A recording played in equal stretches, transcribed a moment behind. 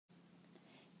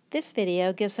This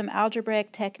video gives some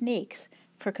algebraic techniques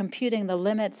for computing the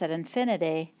limits at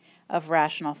infinity of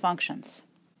rational functions.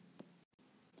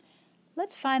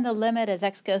 Let's find the limit as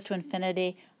x goes to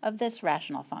infinity of this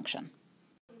rational function.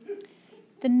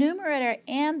 The numerator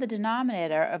and the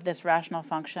denominator of this rational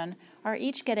function are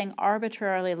each getting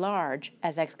arbitrarily large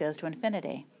as x goes to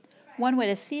infinity. One way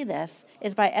to see this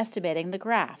is by estimating the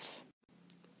graphs.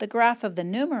 The graph of the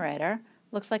numerator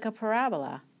looks like a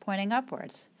parabola pointing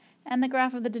upwards, and the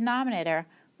graph of the denominator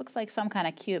looks like some kind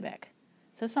of cubic,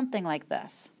 so something like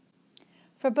this.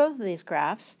 For both of these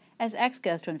graphs, as x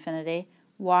goes to infinity,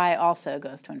 y also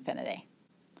goes to infinity.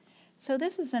 So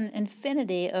this is an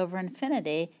infinity over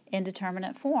infinity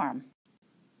indeterminate form.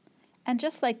 And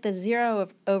just like the 0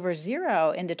 over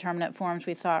 0 indeterminate forms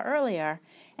we saw earlier,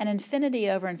 an infinity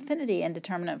over infinity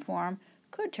indeterminate form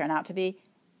could turn out to be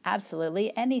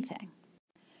absolutely anything.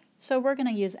 So we're going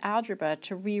to use algebra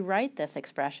to rewrite this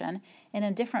expression in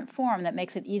a different form that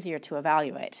makes it easier to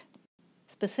evaluate.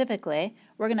 Specifically,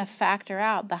 we're going to factor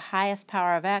out the highest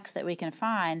power of x that we can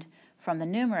find from the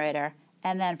numerator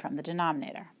and then from the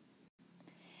denominator.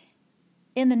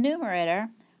 In the numerator,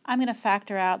 I'm going to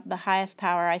factor out the highest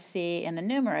power I see in the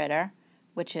numerator,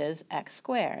 which is x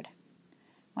squared.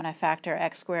 When I factor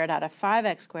x squared out of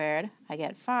 5x squared, I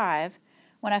get 5.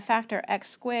 When I factor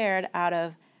x squared out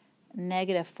of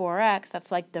negative 4x,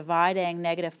 that's like dividing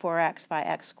negative 4x by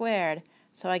x squared,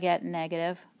 so I get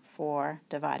negative 4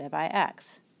 divided by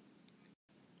x.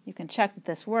 You can check that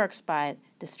this works by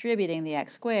distributing the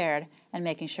x squared and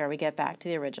making sure we get back to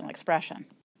the original expression.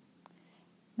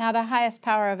 Now the highest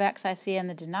power of x I see in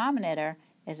the denominator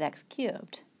is x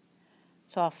cubed.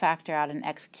 So I'll factor out an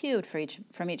x cubed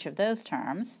from each of those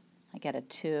terms. I get a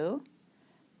 2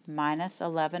 minus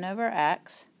 11 over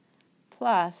x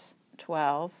plus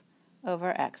 12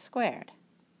 over x squared.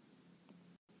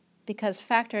 Because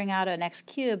factoring out an x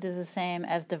cubed is the same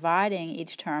as dividing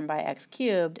each term by x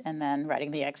cubed and then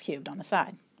writing the x cubed on the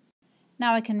side.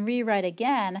 Now I can rewrite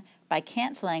again by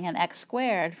canceling an x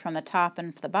squared from the top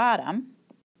and the bottom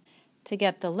to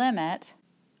get the limit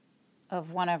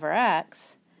of 1 over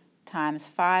x times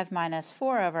 5 minus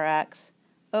 4 over x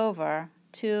over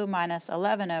 2 minus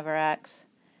 11 over x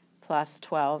plus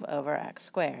 12 over x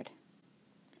squared.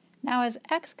 Now as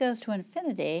x goes to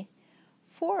infinity,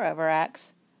 4 over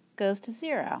x goes to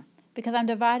 0 because I'm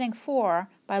dividing 4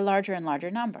 by larger and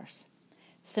larger numbers.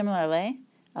 Similarly,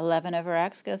 11 over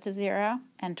x goes to 0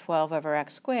 and 12 over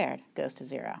x squared goes to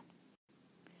 0.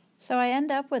 So I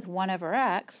end up with 1 over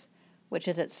x, which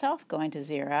is itself going to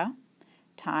 0,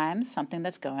 times something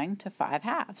that's going to 5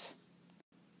 halves.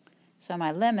 So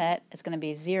my limit is going to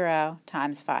be 0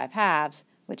 times 5 halves,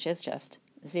 which is just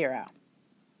 0.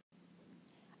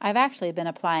 I've actually been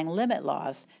applying limit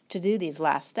laws to do these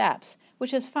last steps,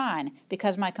 which is fine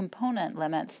because my component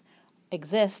limits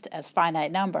exist as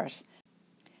finite numbers,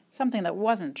 something that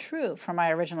wasn't true for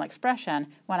my original expression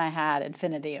when I had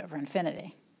infinity over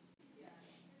infinity.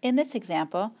 In this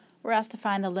example, we're asked to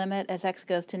find the limit as x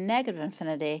goes to negative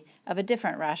infinity of a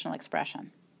different rational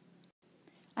expression.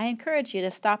 I encourage you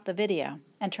to stop the video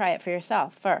and try it for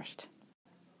yourself first.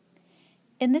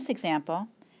 In this example,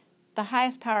 the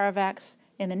highest power of x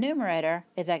in the numerator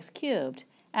is x cubed,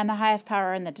 and the highest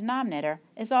power in the denominator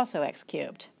is also x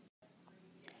cubed.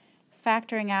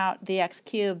 Factoring out the x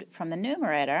cubed from the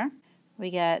numerator,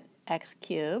 we get x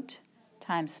cubed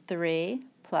times 3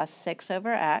 plus 6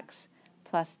 over x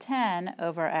plus 10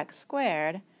 over x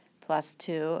squared plus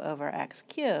 2 over x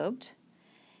cubed.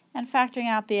 And factoring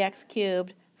out the x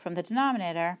cubed from the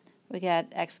denominator, we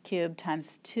get x cubed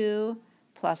times 2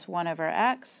 plus 1 over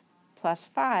x plus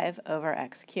 5 over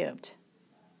x cubed.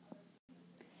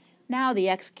 Now the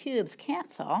x cubes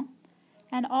cancel,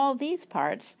 and all these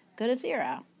parts go to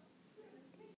 0.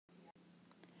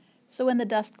 So when the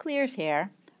dust clears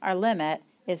here, our limit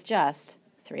is just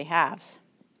 3 halves.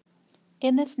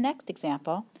 In this next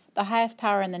example, the highest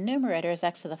power in the numerator is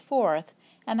x to the 4th,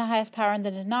 and the highest power in the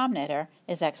denominator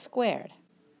is x squared.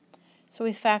 So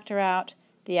we factor out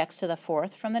the x to the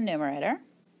 4th from the numerator,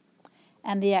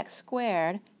 and the x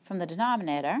squared from the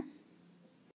denominator,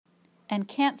 and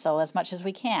cancel as much as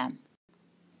we can.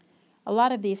 A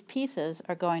lot of these pieces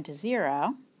are going to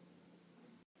 0,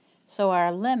 so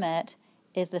our limit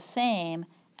is the same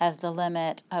as the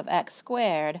limit of x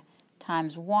squared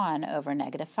times 1 over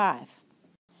negative 5.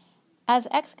 As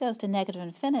x goes to negative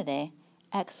infinity,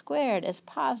 x squared is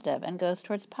positive and goes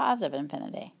towards positive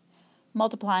infinity.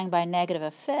 Multiplying by negative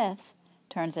a fifth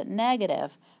turns it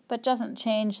negative, but doesn't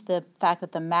change the fact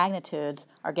that the magnitudes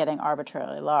are getting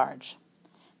arbitrarily large.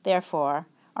 Therefore,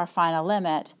 our final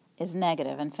limit is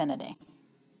negative infinity.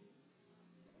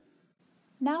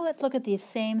 Now let's look at these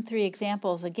same three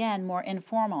examples again more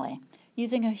informally,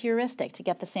 using a heuristic to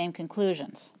get the same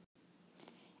conclusions.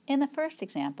 In the first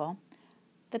example,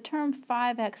 the term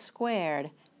 5x squared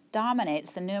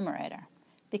dominates the numerator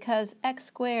because x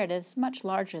squared is much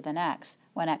larger than x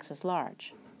when x is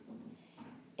large.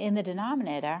 In the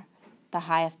denominator, the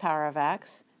highest power of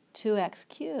x, 2x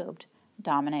cubed,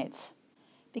 dominates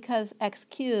because x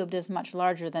cubed is much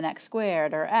larger than x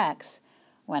squared, or x,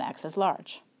 when x is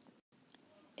large.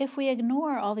 If we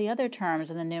ignore all the other terms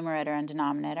in the numerator and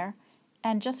denominator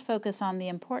and just focus on the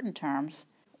important terms,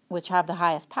 which have the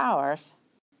highest powers,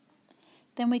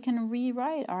 then we can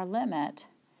rewrite our limit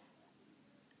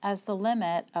as the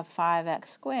limit of 5x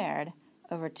squared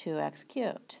over 2x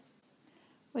cubed,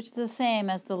 which is the same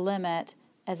as the limit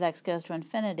as x goes to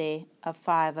infinity of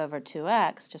 5 over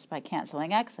 2x, just by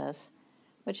canceling x's,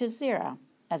 which is 0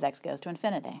 as x goes to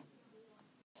infinity.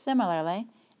 Similarly,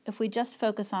 if we just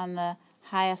focus on the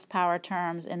highest power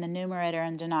terms in the numerator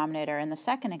and denominator in the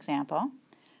second example,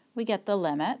 we get the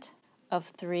limit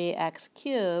of 3x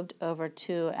cubed over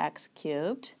 2x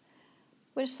cubed,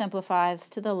 which simplifies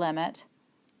to the limit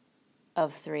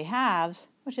of 3 halves,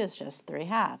 which is just 3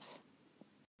 halves.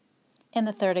 In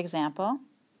the third example,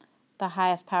 the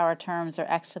highest power terms are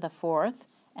x to the fourth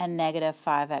and negative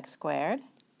 5x squared,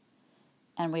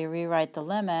 and we rewrite the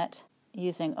limit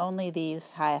using only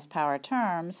these highest power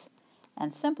terms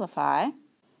and simplify,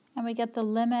 and we get the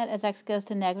limit as x goes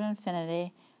to negative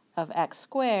infinity of x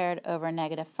squared over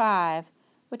negative 5,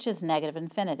 which is negative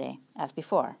infinity, as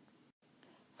before.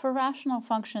 For rational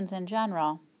functions in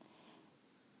general,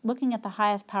 looking at the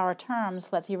highest power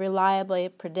terms lets you reliably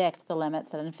predict the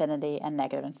limits at infinity and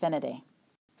negative infinity.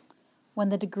 When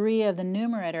the degree of the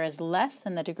numerator is less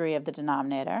than the degree of the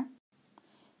denominator,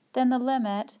 then the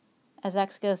limit as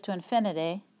x goes to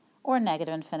infinity, or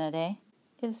negative infinity,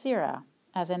 is 0,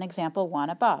 as in example 1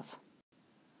 above.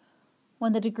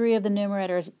 When the degree of the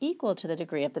numerator is equal to the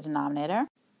degree of the denominator,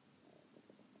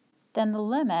 then the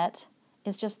limit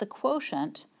is just the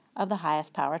quotient of the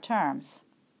highest power terms,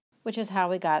 which is how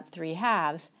we got 3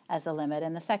 halves as the limit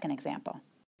in the second example.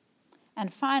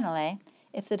 And finally,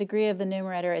 if the degree of the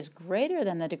numerator is greater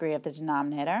than the degree of the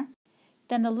denominator,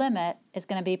 then the limit is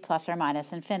going to be plus or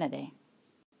minus infinity,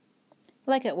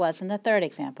 like it was in the third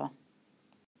example.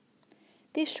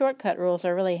 These shortcut rules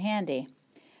are really handy,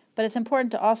 but it's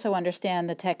important to also understand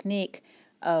the technique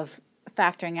of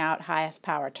factoring out highest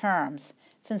power terms,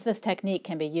 since this technique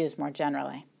can be used more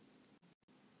generally.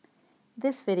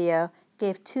 This video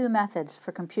gave two methods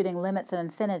for computing limits at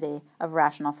infinity of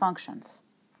rational functions.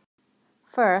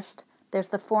 First, there's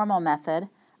the formal method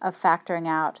of factoring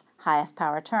out highest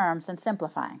power terms and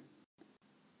simplifying.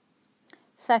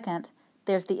 Second,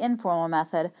 there's the informal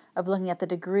method of looking at the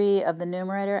degree of the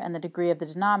numerator and the degree of the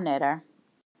denominator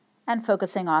and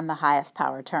focusing on the highest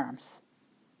power terms.